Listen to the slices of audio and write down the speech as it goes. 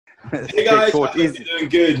Hey guys, Caught I hope easy. you're doing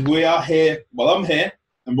good. We are here. Well, I'm here,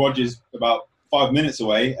 and Roger's about 5 minutes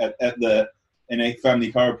away at the Innate Family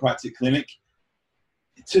Chiropractic Clinic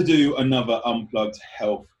to do another Unplugged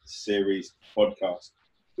Health Series podcast.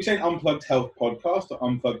 We saying Unplugged Health podcast or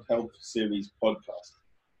Unplugged Health Series podcast?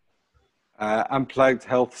 Unplugged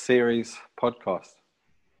Health Series podcast.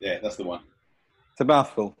 Yeah, that's the one. It's a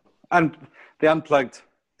mouthful. And the unplugged,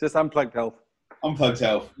 just Unplugged Health. Unplugged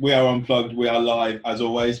Health. We are unplugged. We are live as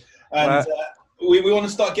always, and we want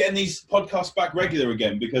to start getting these podcasts back regular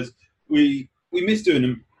again because we miss doing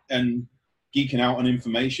them and geeking out on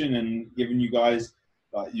information and giving you guys.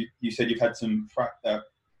 You said you've had some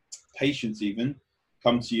patients even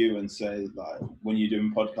come to you and say like when you're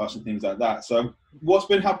doing podcasts and things like that. So what's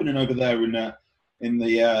been happening over there in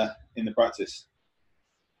the practice?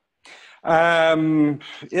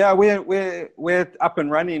 Yeah, we're up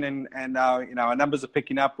and running, and our numbers are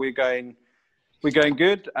picking up. We're going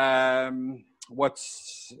good.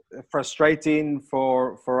 What's frustrating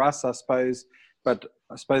for us, I suppose, but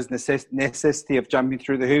I suppose necessity of jumping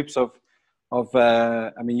through the hoops of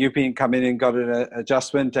you've been come in and got an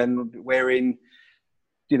adjustment, and we're in.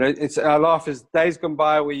 It's our life is days gone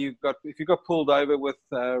by where if you got pulled over with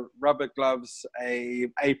rubber gloves, a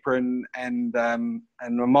apron, and a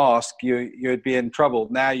mask, you'd be in trouble.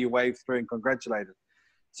 Now you wave through and congratulated.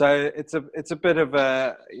 So it's a bit of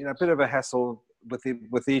a hassle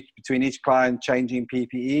between each client changing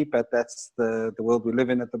PPE, but that's the world we live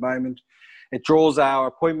in at the moment. It draws our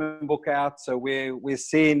appointment book out, so we're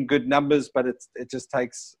seeing good numbers, but it just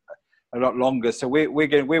takes a lot longer. So we're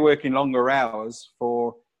working longer hours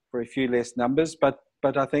for a few less numbers, but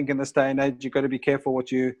I think in this day and age you've got to be careful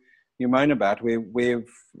what you moan about.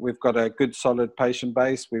 We've got a good solid patient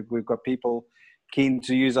base. We've got people keen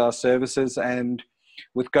to use our services, and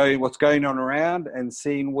with what's going on around and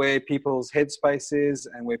seeing where people's headspace is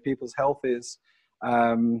and where people's health is,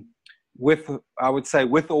 I would say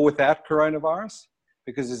with or without coronavirus,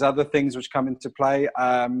 because there's other things which come into play.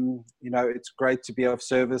 It's great to be of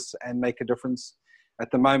service and make a difference at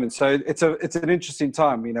the moment. So it's an interesting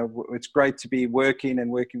time. It's great to be working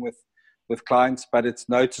with clients, but it's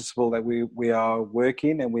noticeable that we are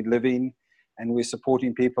working and we're living and we're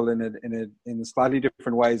supporting people in slightly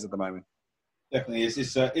different ways at the moment. Definitely,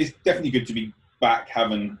 it's definitely good to be back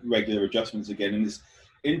having regular adjustments again, and it's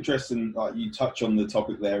interesting. Like you touch on the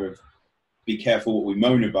topic there of be careful what we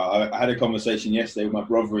moan about. I had a conversation yesterday with my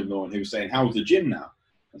brother-in-law, and he was saying, "How's the gym now?"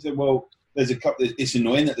 I said, "Well, there's a couple. It's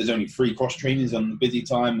annoying that there's only 3 cross trainers on the busy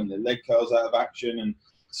time, and the leg curls out of action, and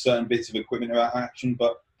certain bits of equipment are out of action."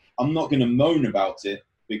 But I'm not going to moan about it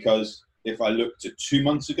because if I look to 2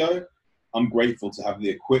 months ago, I'm grateful to have the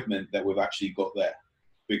equipment that we've actually got there,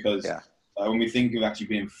 because when we think of actually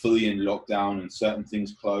being fully in lockdown and certain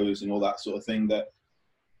things closed and all that sort of thing, that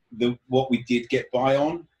what we did get by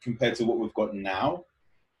on compared to what we've got now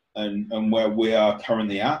and where we are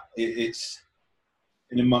currently at, it's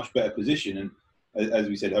in a much better position. And as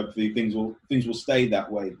we said, hopefully things will stay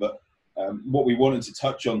that way. But what we wanted to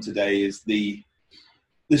touch on today is the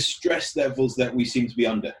stress levels that we seem to be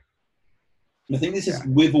under. And I think this is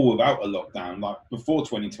with or without a lockdown. Like before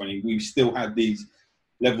 2020, we still had these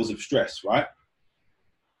levels of stress, right?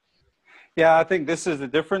 Yeah, I think this is a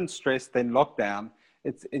different stress than lockdown.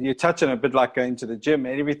 You touch on a bit like going to the gym.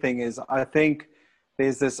 Everything is, I think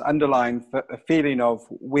there's this underlying feeling of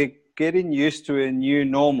we're getting used to a new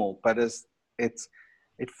normal, but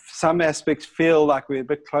some aspects feel like we're a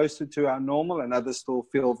bit closer to our normal and others still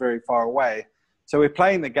feel very far away. So we're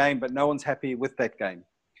playing the game, but no one's happy with that game.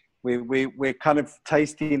 We're kind of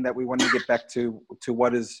tasting that we want to get back to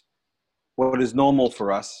what is normal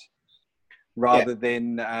for us, rather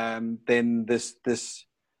than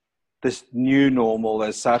this new normal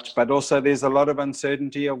as such. But also there's a lot of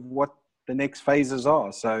uncertainty of what the next phases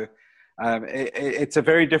are. So it's a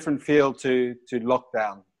very different feel to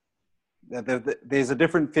lockdown. There's a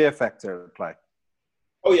different fear factor at play.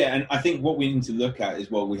 Oh yeah, and I think what we need to look at is,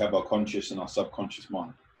 well, we have our conscious and our subconscious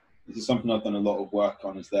mind. This is something I've done a lot of work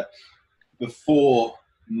on, is that before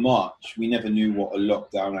March, we never knew what a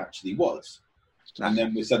lockdown actually was. And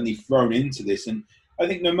then we're suddenly thrown into this. And I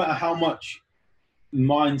think no matter how much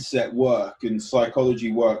mindset work and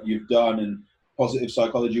psychology work you've done, and positive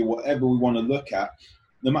psychology, or whatever we want to look at,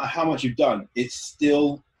 no matter how much you've done, it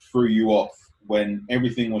still threw you off when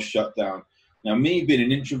everything was shut down. Now, me being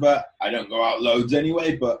an introvert, I don't go out loads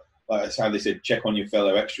anyway, but like that's how they said, check on your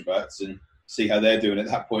fellow extroverts and see how they're doing at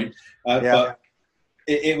that point. But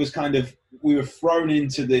it was kind of, we were thrown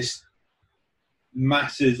into this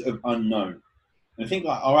masses of unknown. And I think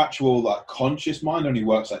like our actual like conscious mind only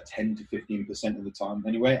works like 10 to 15% of the time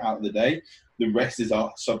anyway, out of the day. The rest is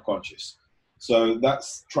our subconscious. So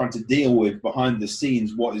that's trying to deal with behind the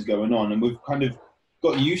scenes what is going on. And we've kind of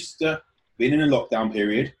got used to being in a lockdown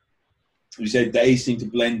period. We said days seem to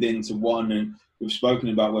blend into one, and we've spoken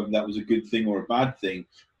about whether that was a good thing or a bad thing.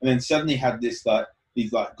 And then suddenly had this like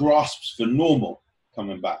these like grasps for normal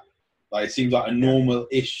coming back. Like it seems like a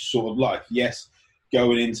normal-ish sort of life. Yes,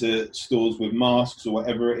 going into stores with masks or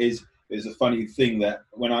whatever it is a funny thing that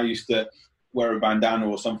when I used to wear a bandana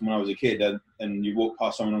or something when I was a kid, and you walk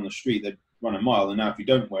past someone on the street, they'd run a mile, and now if you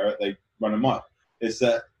don't wear it, they run a mile. It's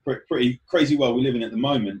a pretty crazy world we live in at the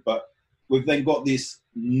moment, but we've then got these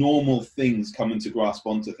normal things coming to grasp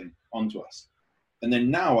onto us. And then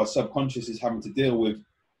now our subconscious is having to deal with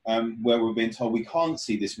where we're being told we can't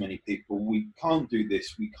see this many people, we can't do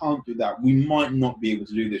this, we can't do that, we might not be able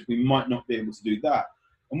to do this, we might not be able to do that.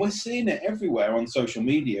 And we're seeing it everywhere on social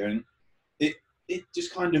media, and it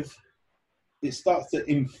just kind of, it starts to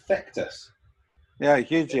infect us. Yeah,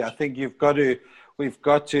 hugely. I think we've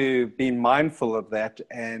got to be mindful of that,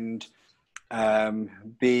 and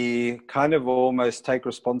be kind of almost take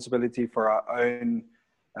responsibility for our own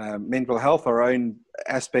mental health, our own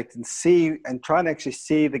aspect, and try and actually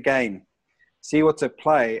see the game, see what's at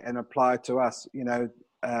play and apply it to us. You know,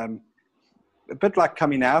 a bit like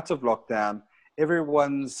coming out of lockdown,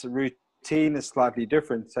 everyone's routine is slightly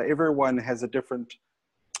different. So everyone has a different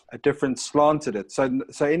slant at it. So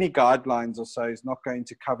any guidelines or so is not going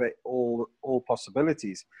to cover all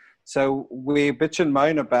possibilities. So we bitch and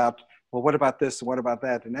moan about, well, what about this? What about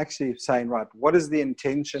that? And actually saying, right, what is the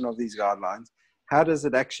intention of these guidelines? How does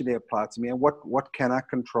it actually apply to me? And what can I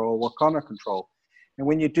control? What can't I control? And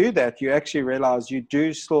when you do that, you actually realize you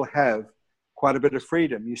do still have quite a bit of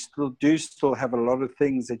freedom. You still have a lot of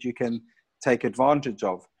things that you can take advantage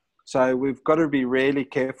of. So we've got to be really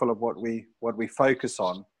careful of what we focus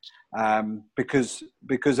on, because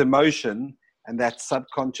emotion and that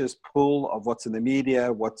subconscious pull of what's in the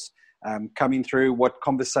media, what's coming through, what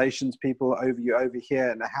conversations people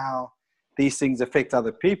overhear, and how these things affect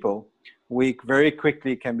other people, we very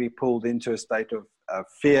quickly can be pulled into a state of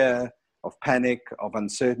fear, of panic, of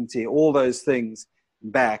uncertainty, all those things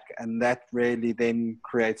back, and that really then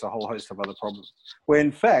creates a whole host of other problems. Where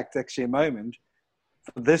in fact, actually, a moment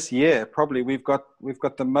for this year, probably we've got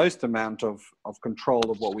the most amount of control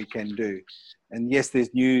of what we can do. And yes,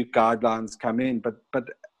 there's new guidelines come in, but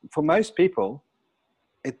for most people,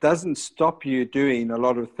 it doesn't stop you doing a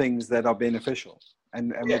lot of things that are beneficial.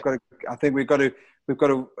 And we've got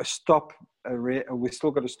to stop. We've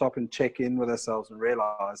still got to stop and check in with ourselves and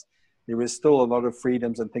realize there is still a lot of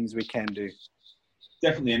freedoms and things we can do.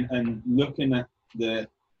 Definitely, and looking at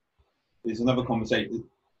there's another conversation.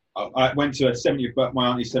 I went to my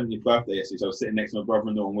auntie's 70th birthday yesterday, so I was sitting next to my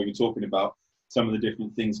brother-in-law, and we were talking about some of the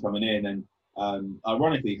different things coming in, and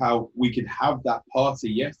ironically, how we could have that party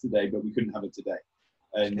yesterday, but we couldn't have it today.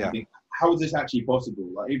 And I think, how is this actually possible?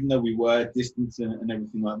 Like, even though we were distancing and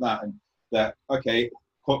everything like that, and that, okay,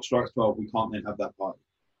 clock strikes 12, we can't then have that party.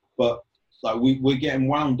 But like we're getting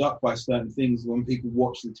wound up by certain things when people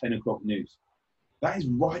watch the 10 o'clock news. That is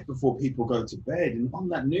right before people go to bed, and on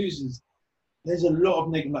that news there's a lot of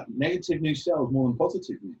negative news sells more than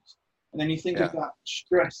positive news. And then you think of that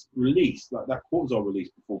stress release, like that cortisol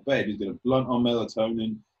release before bed, is going to blunt our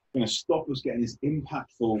melatonin, going to stop us getting this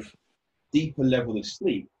impactful, deeper level of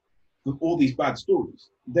sleep with all these bad stories.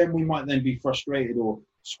 Then we might then be frustrated or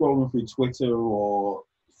scrolling through Twitter or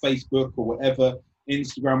Facebook or whatever,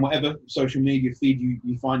 Instagram, whatever social media feed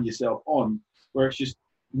you find yourself on, where it's just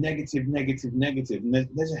negative. And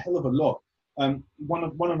there's a hell of a lot. One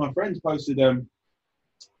of my friends posted an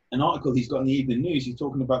article he's got in the evening news. He's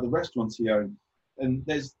talking about the restaurants he owns, and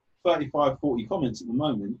there's 35, 40 comments at the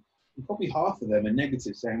moment, and probably half of them are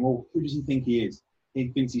negative, saying, well, who does he think he is? He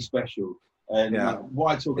thinks he's special. And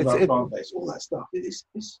why talk about plant-based? All that stuff. It's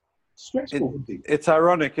stressful for people. It's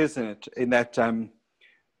ironic, isn't it, in that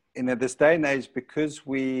in this day and age, because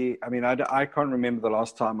I can't remember the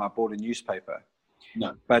last time I bought a newspaper.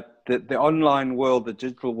 No. But the online world, the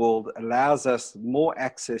digital world, allows us more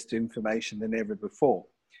access to information than ever before.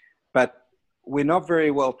 But we're not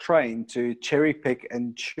very well trained to cherry pick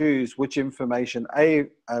and choose which information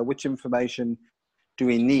do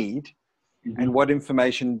we need, and what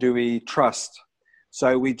information do we trust.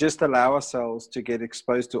 So we just allow ourselves to get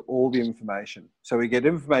exposed to all the information. So we get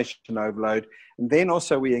information overload, and then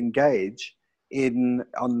also we engage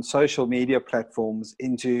on social media platforms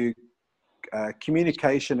into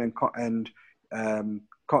communication and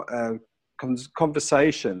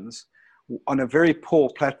conversations on a very poor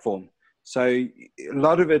platform. So a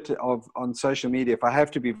lot of it on social media, if I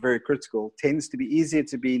have to be very critical, tends to be easier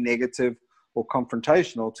to be negative or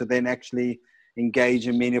confrontational to then actually engage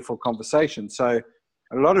in meaningful conversation. So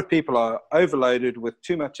a lot of people are overloaded with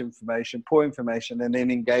too much information, poor information, and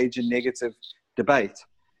then engage in negative debate.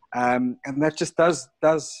 And that just does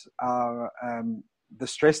the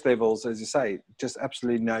stress levels, as you say, just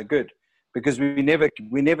absolutely no good, because we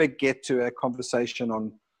never get to a conversation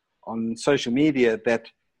on social media that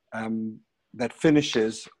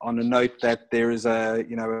finishes on a note that there is a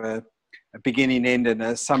beginning, end, and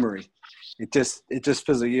a summary. It just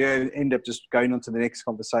feels like you end up just going on to the next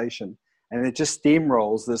conversation, and it just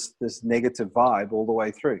steamrolls this negative vibe all the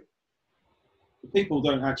way through. People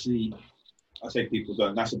don't actually. I say people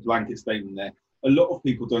don't. That's a blanket statement there. A lot of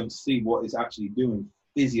people don't see what it's actually doing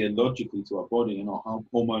physiologically to our body and our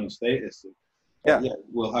hormonal status. Yeah,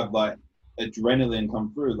 we'll have like adrenaline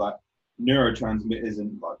come through, like neurotransmitters,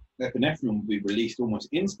 and like epinephrine will be released almost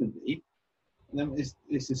instantly. And then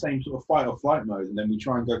it's the same sort of fight or flight mode, and then we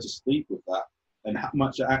try and go to sleep with that. And how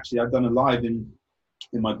much actually I've done a live in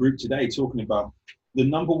my group today talking about the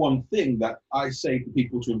number one thing that I say for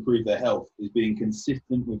people to improve their health is being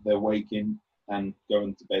consistent with their waking and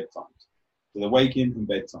going to bed times. So the waking and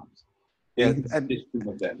bed times. Being consistent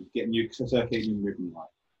with them, getting your circadian rhythm right.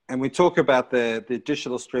 And we talk about the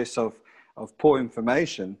additional stress of poor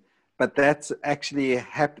information, but that's actually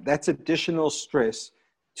that's additional stress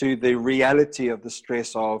to the reality of the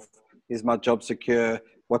stress of, is my job secure?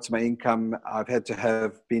 What's my income? I've had to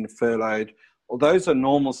have been furloughed. Well, those are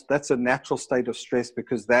normal. That's a natural state of stress,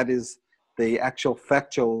 because that is the actual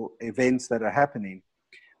factual events that are happening.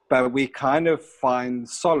 But we kind of find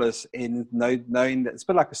solace in knowing that it's a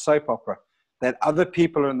bit like a soap opera, that other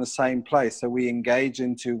people are in the same place. So we engage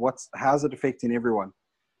into how's it affecting everyone.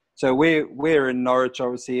 So we're in Norwich,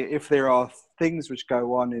 obviously. If there are things which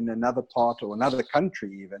go on in another part or another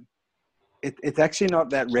country even, it's actually not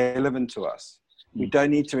that relevant to us. We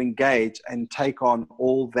don't need to engage and take on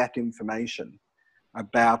all that information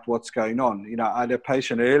about what's going on. I had a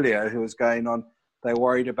patient earlier who was going on, they're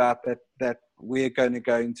worried about that we're going to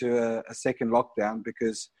go into a second lockdown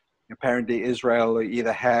because apparently Israel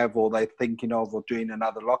either have or they're thinking of or doing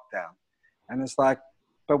another lockdown. And it's like,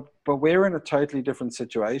 but we're in a totally different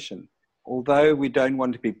situation. Although we don't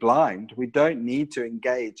want to be blind, we don't need to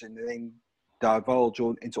engage and then divulge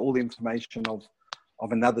into all the information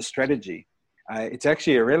of another strategy. It's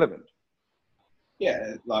actually irrelevant.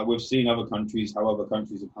 Yeah, like we've seen other countries, how other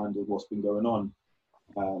countries have handled what's been going on.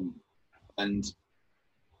 And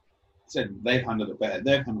said they've handled it better.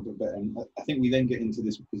 And I think we then get into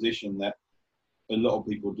this position that a lot of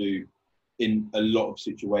people do in a lot of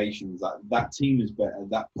situations. That team is better,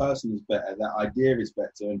 that person is better, that idea is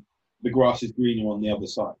better, and the grass is greener on the other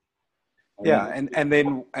side.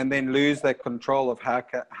 And then lose that control of how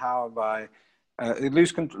have I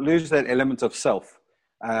lose that element of self.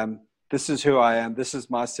 This is who I am. This is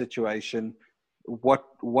my situation.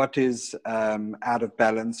 What is out of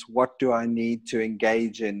balance? What do I need to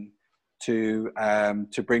engage in to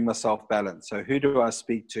bring myself balance? So who do I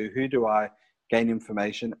speak to? Who do I gain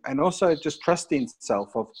information? And also just trusting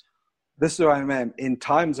self of, this is who I am in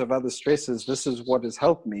times of other stresses. This is what has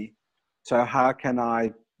helped me. So how can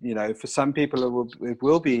I, for some people it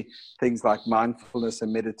will be things like mindfulness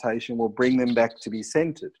and meditation will bring them back to be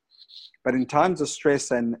centered. But in times of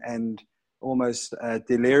stress and almost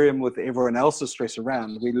delirium with everyone else's stress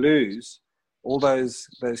around, we lose all those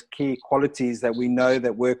key qualities that we know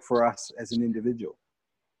that work for us as an individual.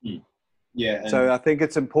 Yeah. So I think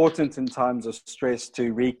it's important in times of stress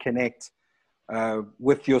to reconnect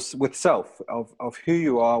with self, of who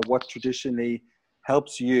you are, what traditionally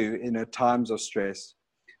helps you in times of stress.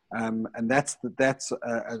 And that's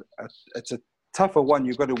it's a tougher one.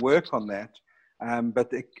 You've got to work on that.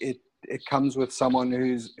 But it comes with someone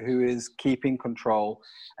who is keeping control.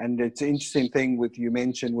 And it's an interesting thing you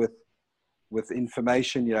mentioned with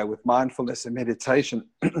information, with mindfulness and meditation,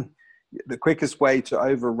 the quickest way to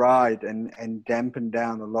override and dampen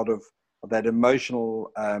down a lot of that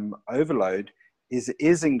emotional overload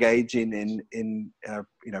is engaging in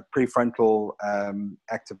prefrontal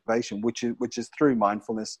activation, which is through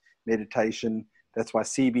mindfulness meditation. That's why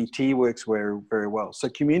CBT works very, very well. So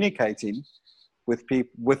communicating with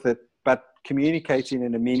people with it, but communicating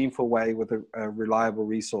in a meaningful way with a reliable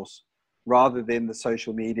resource, rather than the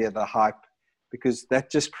social media, the hype, because that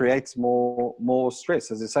just creates more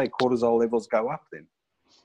stress. As I say, cortisol levels go up then.